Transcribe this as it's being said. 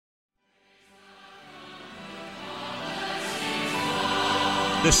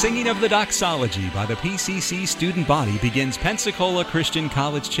The singing of the doxology by the PCC student body begins Pensacola Christian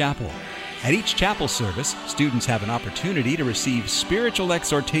College Chapel. At each chapel service, students have an opportunity to receive spiritual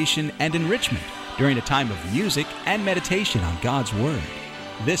exhortation and enrichment during a time of music and meditation on God's Word.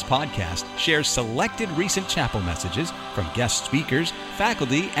 This podcast shares selected recent chapel messages from guest speakers,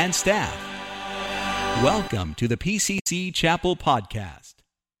 faculty, and staff. Welcome to the PCC Chapel Podcast.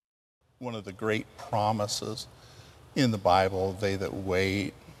 One of the great promises in the Bible, they that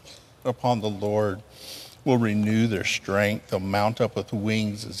wait upon the Lord will renew their strength. They'll mount up with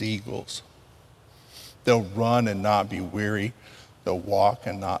wings as eagles. They'll run and not be weary. They'll walk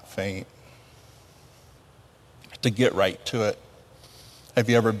and not faint. To get right to it, have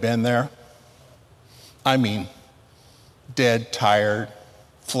you ever been there? I mean, dead, tired,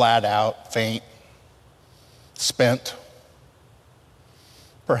 flat out, faint, spent.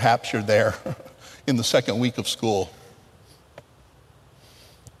 Perhaps you're there in the second week of school.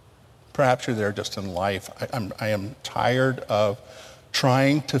 Perhaps you're there just in life. I am tired of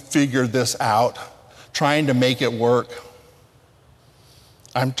trying to figure this out, trying to make it work.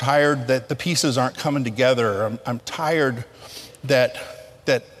 I'm tired that the pieces aren't coming together. I'm tired that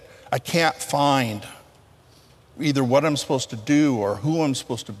I can't find either what I'm supposed to do or who I'm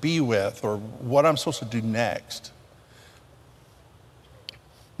supposed to be with or what I'm supposed to do next.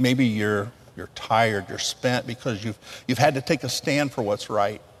 Maybe you're tired, you're spent because you've had to take a stand for what's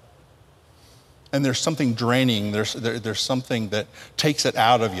right. And there's something draining, there's something that takes it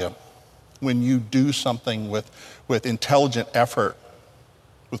out of you when you do something with intelligent effort,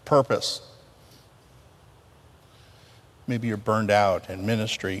 with purpose. Maybe you're burned out in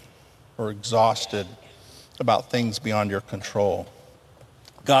ministry or exhausted about things beyond your control.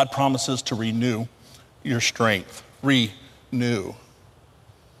 God promises to renew your strength,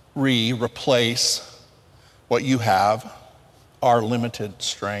 replace what you have, our limited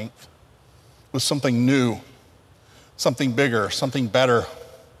strength, with something new, something bigger, something better,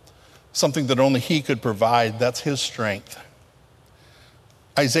 something that only He could provide. That's His strength.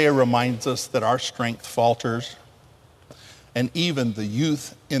 Isaiah reminds us that our strength falters, and even the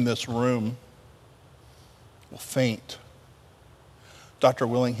youth in this room will faint. Dr.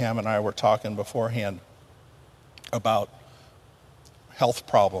 Willingham and I were talking beforehand about health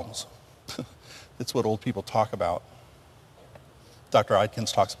problems. It's what old people talk about. Dr.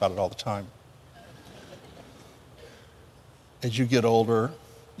 Idkins talks about it all the time. As you get older,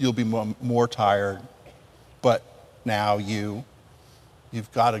 you'll be more tired, but now you've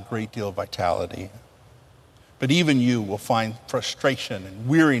got a great deal of vitality. But even you will find frustration and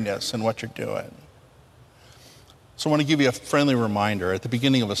weariness in what you're doing. So I want to give you a friendly reminder at the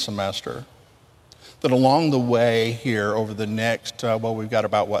beginning of a semester that along the way here over the next, we've got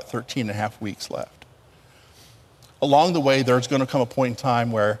about, 13 and a half weeks left. Along the way, there's going to come a point in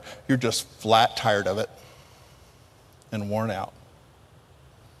time where you're just flat tired of it and worn out.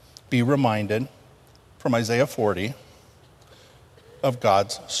 Be reminded from Isaiah 40 of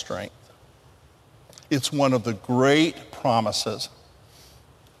God's strength. It's one of the great promises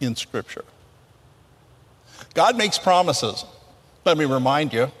in Scripture. God makes promises. Let me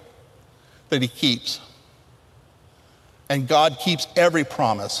remind you that He keeps. And God keeps every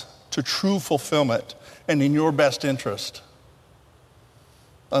promise to true fulfillment and in your best interest.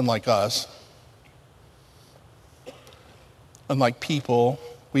 Unlike us, unlike people,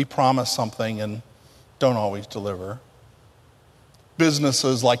 we promise something and don't always deliver.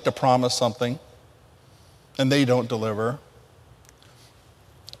 Businesses like to promise something and they don't deliver.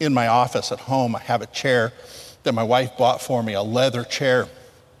 In my office at home, I have a chair that my wife bought for me, a leather chair.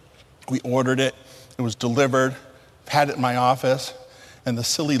 We ordered it, it was delivered, had it in my office, and the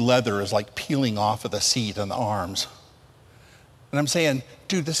silly leather is like peeling off of the seat and the arms. And I'm saying,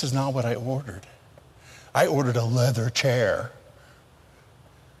 dude, this is not what I ordered. I ordered a leather chair.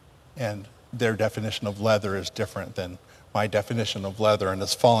 And their definition of leather is different than my definition of leather, and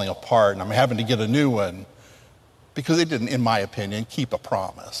it's falling apart, and I'm having to get a new one because they didn't, in my opinion, keep a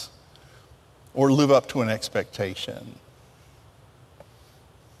promise or live up to an expectation.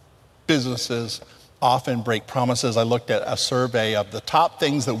 Businesses often break promises. I looked at a survey of the top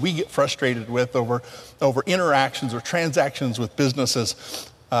things that we get frustrated with over interactions or transactions with businesses.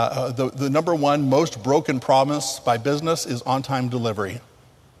 The number one most broken promise by business is on-time delivery.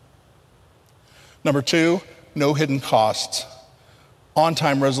 Number two, no hidden costs,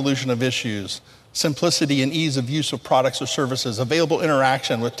 on-time resolution of issues, simplicity and ease of use of products or services, available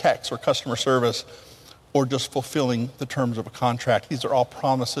interaction with techs or customer service, or just fulfilling the terms of a contract. These are all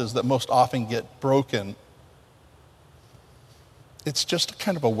promises that most often get broken. It's just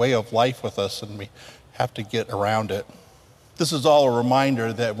kind of a way of life with us, and we have to get around it. This is all a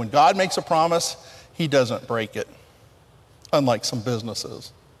reminder that when God makes a promise, he doesn't break it, unlike some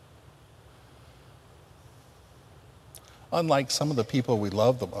businesses. Unlike some of the people we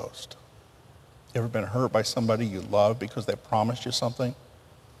love the most. You ever been hurt by somebody you love because they promised you something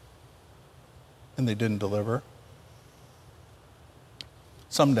and they didn't deliver?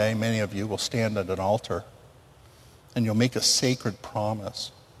 Someday, many of you will stand at an altar and you'll make a sacred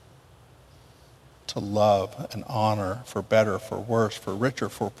promise to love and honor, for better, for worse, for richer,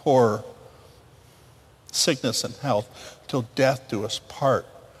 for poorer, sickness and health, till death do us part.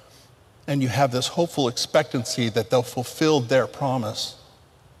 And you have this hopeful expectancy that they'll fulfill their promise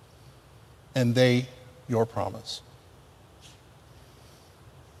and they your promise.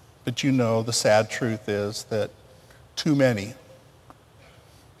 But you know, the sad truth is that too many,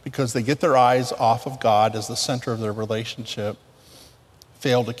 because they get their eyes off of God as the center of their relationship,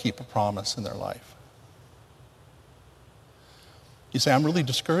 fail to keep a promise in their life. You say, I'm really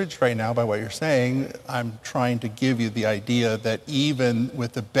discouraged right now by what you're saying. I'm trying to give you the idea that even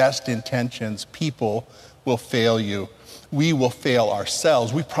with the best intentions, people will fail you. We will fail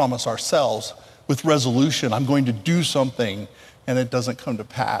ourselves. We promise ourselves with resolution, I'm going to do something, and it doesn't come to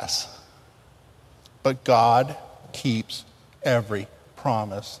pass. But God keeps every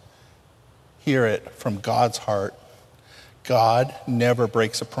promise. Hear it from God's heart. God never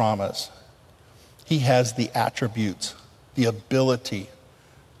breaks a promise. He has the attributes, the ability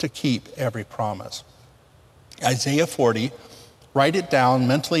to keep every promise. Isaiah 40, write it down,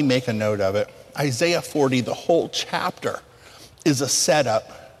 mentally make a note of it. Isaiah 40, the whole chapter, is a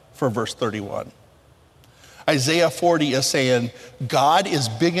setup for verse 31. Isaiah 40 is saying, God is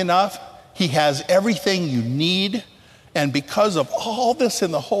big enough, he has everything you need, and because of all this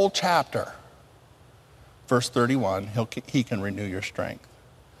in the whole chapter, verse 31, he can renew your strength.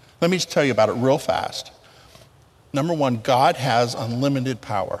 Let me just tell you about it real fast. Number one, God has unlimited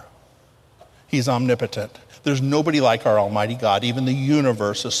power. He's omnipotent. There's nobody like our Almighty God. Even the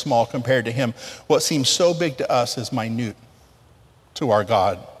universe is small compared to him. What seems so big to us is minute to our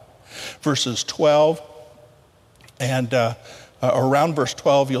God. Verses 12 and around verse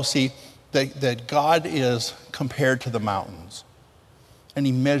 12, you'll see that God is compared to the mountains. And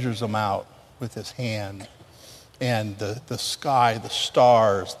he measures them out with his hand. And the sky, the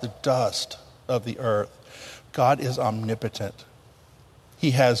stars, the dust of the earth. God is omnipotent.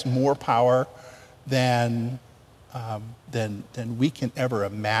 He has more power than we can ever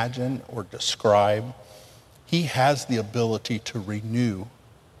imagine or describe. He has the ability to renew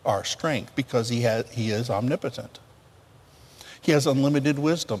our strength because he is omnipotent. He has unlimited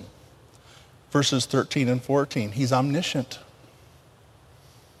wisdom. Verses 13 and 14, he's omniscient.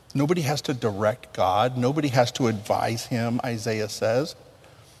 Nobody has to direct God. Nobody has to advise him, Isaiah says.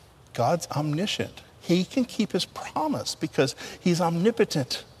 God's omniscient. He can keep his promise because he's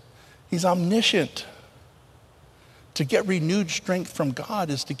omnipotent. He's omniscient. To get renewed strength from God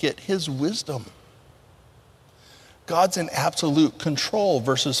is to get his wisdom. God's in absolute control,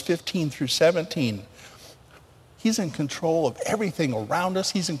 verses 15 through 17. He's in control of everything around us.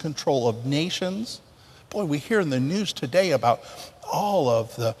 He's in control of nations. Boy, we hear in the news today about all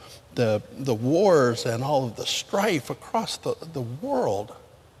of the wars and all of the strife across the world.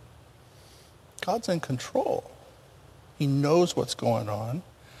 God's in control. He knows what's going on.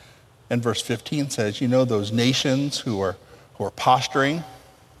 And verse 15 says, you know those nations who are posturing,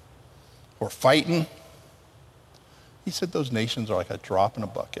 who are fighting? He said those nations are like a drop in a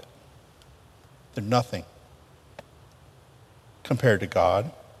bucket. They're nothing compared to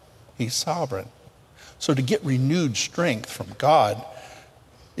God. He's sovereign. So to get renewed strength from God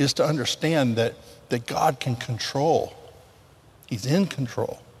is to understand that God can control. He's in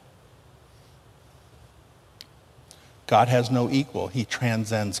control. God has no equal. He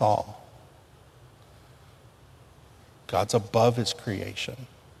transcends all. God's above his creation.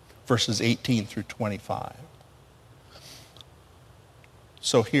 Verses 18 through 25.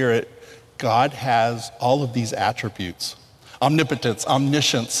 So hear it. God has all of these attributes. Omnipotence,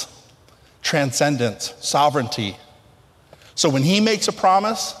 omniscience, transcendence, sovereignty. So when he makes a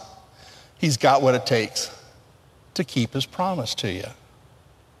promise, he's got what it takes to keep his promise to you.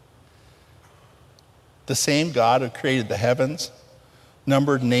 The same God who created the heavens,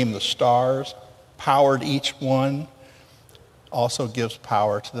 numbered and named the stars, powered each one, also gives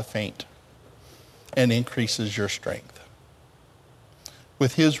power to the faint and increases your strength.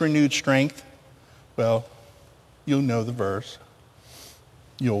 With his renewed strength, well, you'll know the verse.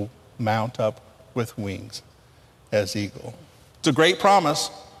 You'll mount up with wings as eagle. It's a great promise,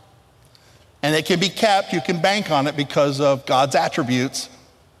 and it can be kept. You can bank on it because of God's attributes.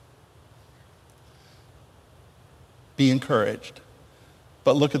 Be encouraged.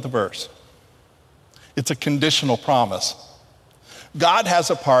 But look at the verse. It's a conditional promise. God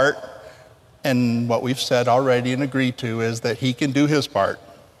has a part, and what we've said already and agreed to is that he can do his part.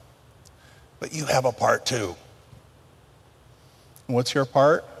 But you have a part too. And what's your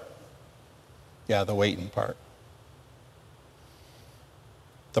part? Yeah, the waiting part.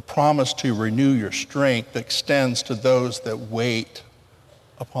 The promise to renew your strength extends to those that wait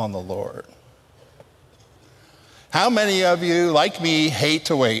upon the Lord. How many of you, like me, hate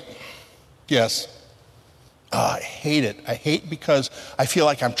to wait? Yes. Oh, I hate it. I hate because I feel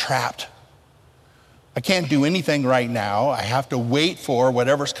like I'm trapped. I can't do anything right now. I have to wait for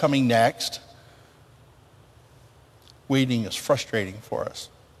whatever's coming next. Waiting is frustrating for us.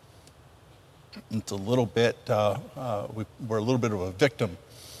 It's a little bit, we're a little bit of a victim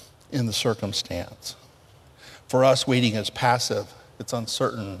in the circumstance. For us, waiting is passive. It's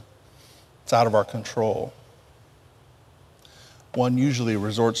uncertain. It's out of our control. One usually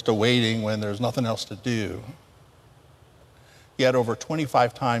resorts to waiting when there's nothing else to do. Yet over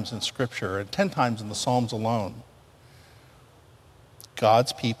 25 times in Scripture and 10 times in the Psalms alone,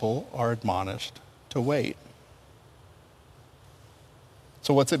 God's people are admonished to wait.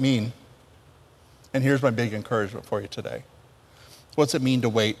 So what's it mean? And here's my big encouragement for you today. What's it mean to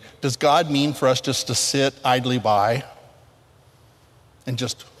wait? Does God mean for us just to sit idly by and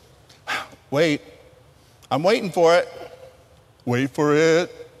just wait? I'm waiting for it. Wait for it.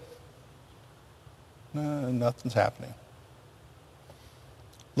 No, nothing's happening.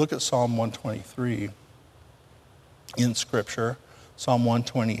 Look at Psalm 123 in Scripture. Psalm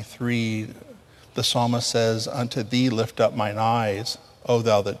 123, the psalmist says, "Unto thee lift up mine eyes, O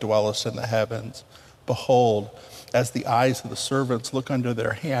thou that dwellest in the heavens. Behold, as the eyes of the servants look under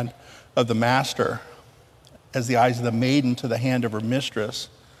their hand of the master, as the eyes of the maiden to the hand of her mistress,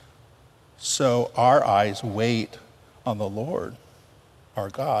 so our eyes wait on the Lord, our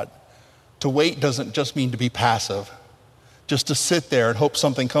God." To wait doesn't just mean to be passive, just to sit there and hope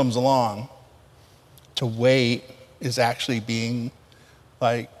something comes along. To wait is actually being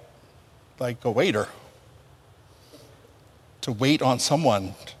like a waiter. To wait on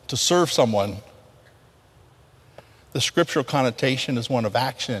someone, to serve someone. The scriptural connotation is one of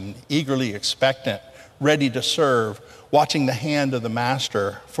action, eagerly expectant, ready to serve, watching the hand of the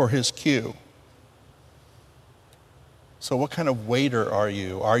master for his cue. So what kind of waiter are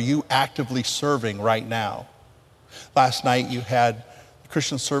you? Are you actively serving right now? Last night you had the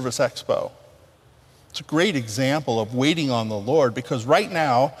Christian Service Expo. It's a great example of waiting on the Lord, because right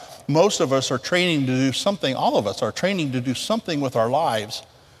now, most of us are training to do something, all of us are training to do something with our lives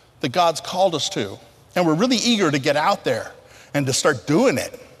that God's called us to. And we're really eager to get out there and to start doing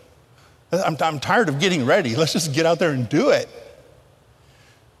it. I'm tired of getting ready. Let's just get out there and do it.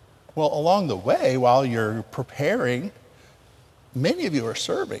 Well, along the way, while you're preparing, many of you are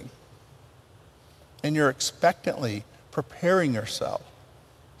serving. And you're expectantly preparing yourself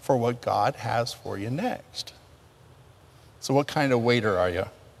for what God has for you next. So what kind of waiter are you?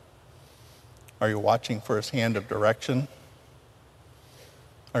 Are you watching for his hand of direction?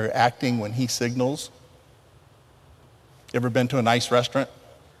 Are you acting when he signals? You ever been to a nice restaurant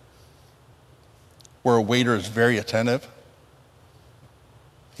where a waiter is very attentive?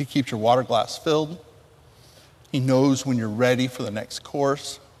 He keeps your water glass filled. He knows when you're ready for the next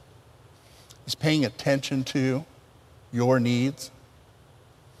course. He's paying attention to your needs.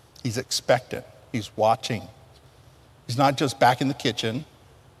 He's expectant. He's watching. He's not just back in the kitchen,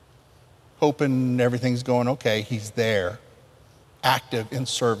 hoping everything's going okay. He's there, active in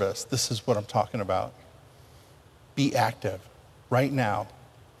service. This is what I'm talking about. Be active right now,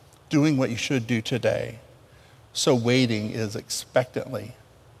 doing what you should do today. So waiting is expectantly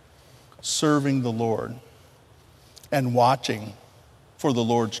serving the Lord and watching for the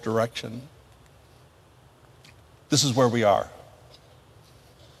Lord's direction. This is where we are.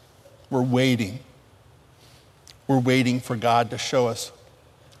 We're waiting. We're waiting for God to show us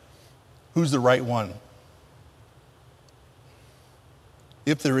who's the right one.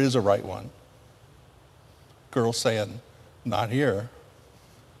 If there is a right one. Girl saying, not here.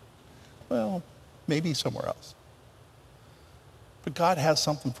 Well, maybe somewhere else. But God has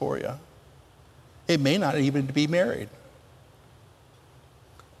something for you. It may not even be married.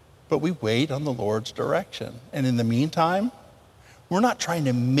 But we wait on the Lord's direction. And in the meantime, we're not trying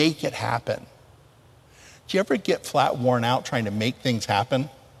to make it happen. Do you ever get flat worn out trying to make things happen?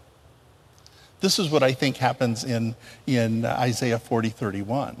 This is what I think happens in Isaiah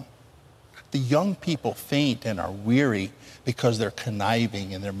 40:31. The young people faint and are weary because they're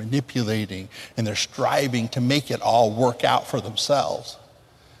conniving and they're manipulating and they're striving to make it all work out for themselves.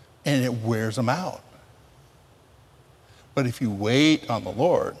 And it wears them out. But if you wait on the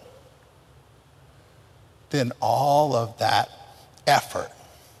Lord, then all of that effort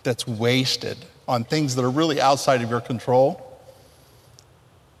that's wasted on things that are really outside of your control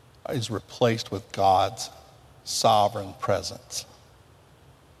is replaced with God's sovereign presence.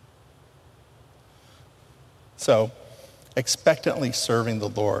 So, expectantly serving the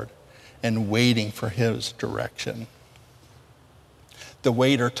Lord and waiting for his direction. The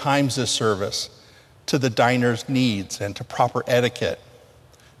waiter times his service to the diner's needs and to proper etiquette,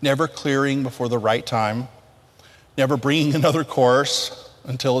 never clearing before the right time, never bringing another course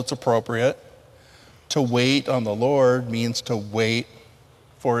until it's appropriate. To wait on the Lord means to wait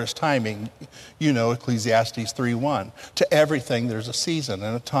for his timing. You know Ecclesiastes 3:1. To everything there's a season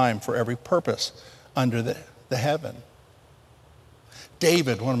and a time for every purpose under the heaven.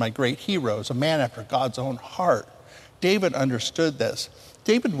 David, one of my great heroes, a man after God's own heart, David understood this.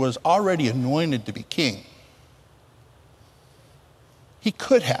 David was already anointed to be king. He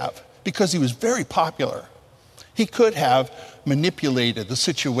could have, because he was very popular, he could have manipulated the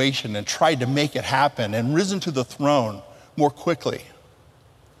situation and tried to make it happen and risen to the throne more quickly.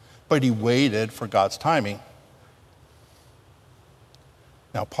 But he waited for God's timing.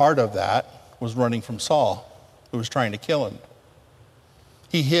 Now, part of that was running from Saul, who was trying to kill him.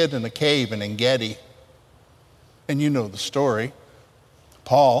 He hid in a cave in En-Gedi. And you know the story.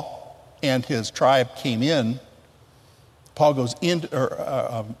 Paul and his tribe came in. Saul goes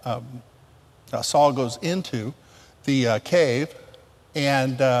into the cave,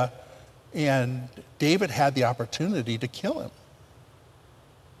 and David had the opportunity to kill him.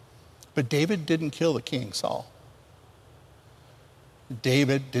 But David didn't kill the king, Saul.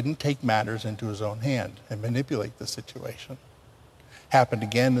 David didn't take matters into his own hand and manipulate the situation. Happened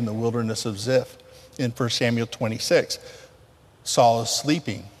again in the wilderness of Ziph in 1 Samuel 26. Saul is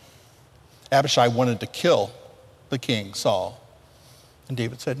sleeping. Abishai wanted to kill the king, Saul. And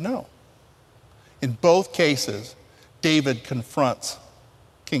David said no. In both cases, David confronts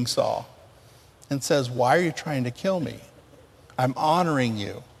King Saul and says, "Why are you trying to kill me? I'm honoring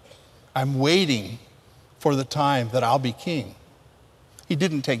you. I'm waiting for the time that I'll be king." He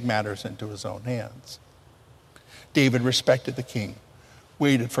didn't take matters into his own hands. David respected the king,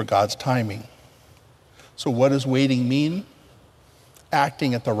 waited for God's timing. So what does waiting mean?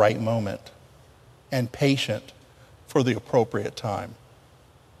 Acting at the right moment and patient for the appropriate time.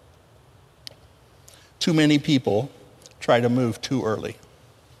 Too many people try to move too early.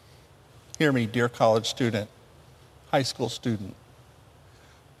 Hear me, dear college student, high school student.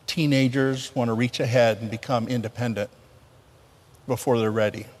 Teenagers want to reach ahead and become independent before they're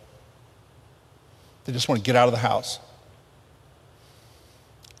ready. They just want to get out of the house.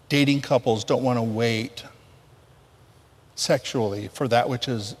 Dating couples don't want to wait sexually for that which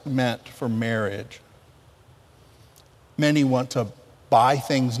is meant for marriage. Many want to buy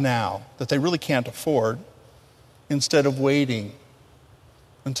things now that they really can't afford instead of waiting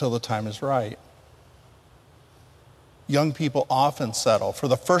until the time is right. Young people often settle for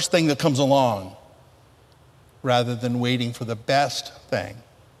the first thing that comes along rather than waiting for the best thing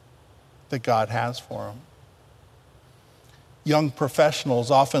that God has for them. Young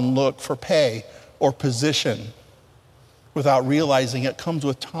professionals often look for pay or position without realizing it comes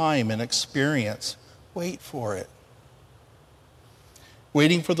with time and experience. Wait for it.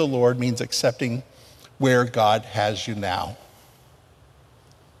 Waiting for the Lord means accepting where God has you now.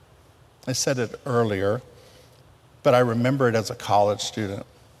 I said it earlier, but I remember it as a college student,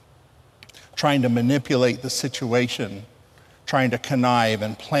 trying to manipulate the situation, trying to connive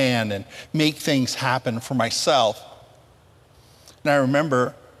and plan and make things happen for myself. And I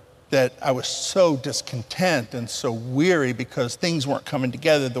remember that I was so discontent and so weary because things weren't coming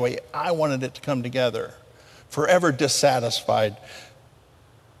together the way I wanted it to come together, forever dissatisfied.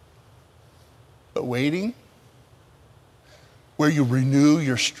 But waiting, where you renew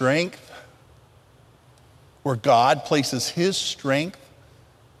your strength, where God places his strength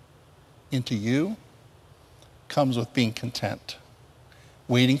into you, comes with being content.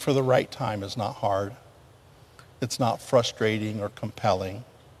 Waiting for the right time is not hard. It's not frustrating or compelling.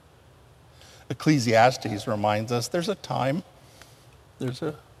 Ecclesiastes reminds us there's a time, there's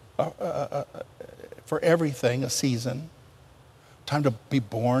for everything, a season. Time to be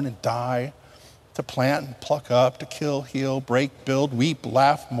born and die, to plant and pluck up, to kill, heal, break, build, weep,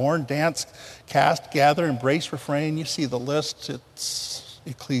 laugh, mourn, dance, cast, gather, embrace, refrain. You see the list. It's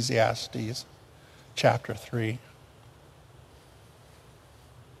Ecclesiastes chapter 3.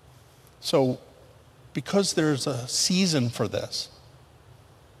 So, because there's a season for this,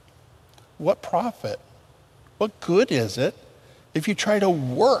 what profit? What good is it if you try to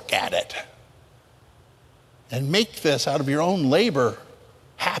work at it and make this out of your own labor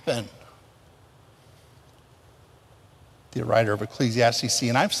happen. The writer of Ecclesiastes,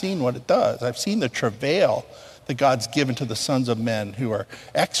 and I've seen what it does. I've seen the travail that God's given to the sons of men who are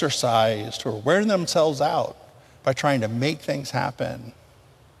exercised, who are wearing themselves out by trying to make things happen.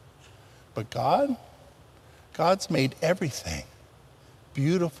 But God's made everything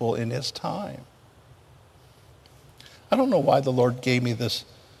beautiful in his time. I don't know why the Lord gave me this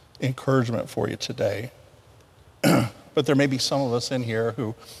encouragement for you today, but there may be some of us in here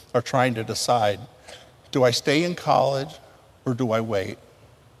who are trying to decide, do I stay in college or do I wait?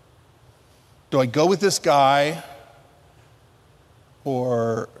 Do I go with this guy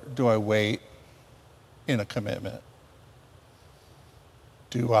or do I wait in a commitment?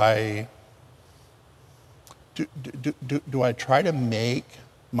 Do I try to make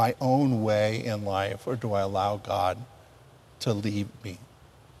my own way in life, or do I allow God to lead me?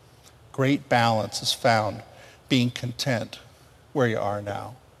 Great balance is found being content where you are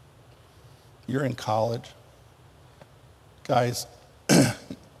now. You're in college. Guys,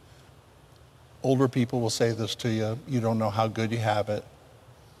 older people will say this to you. You don't know how good you have it.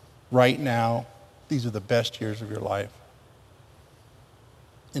 Right now, these are the best years of your life.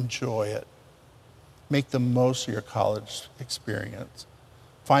 Enjoy it. Make the most of your college experience.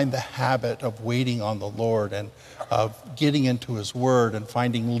 Find the habit of waiting on the Lord and of getting into his word and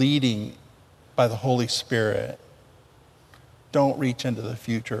finding leading by the Holy Spirit. Don't reach into the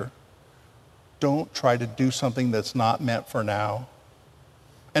future. Don't try to do something that's not meant for now.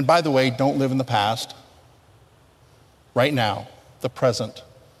 And by the way, don't live in the past. Right now, the present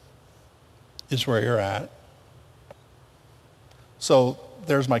is where you're at. So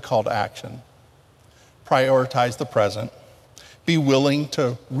there's my call to action. Prioritize the present. Be willing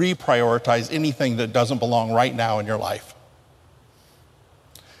to reprioritize anything that doesn't belong right now in your life.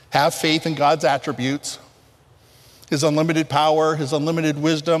 Have faith in God's attributes, his unlimited power, his unlimited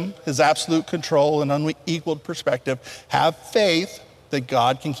wisdom, his absolute control and unequaled perspective. Have faith that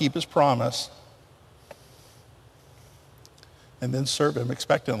God can keep his promise. And then serve him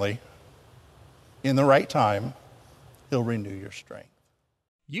expectantly. In the right time, he'll renew your strength.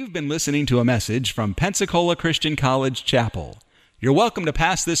 You've been listening to a message from Pensacola Christian College Chapel. You're welcome to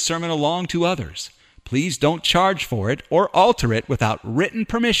pass this sermon along to others. Please don't charge for it or alter it without written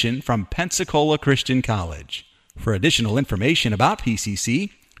permission from Pensacola Christian College. For additional information about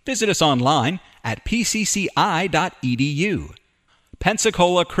PCC, visit us online at pcci.edu.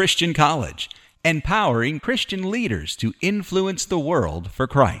 Pensacola Christian College, empowering Christian leaders to influence the world for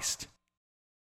Christ.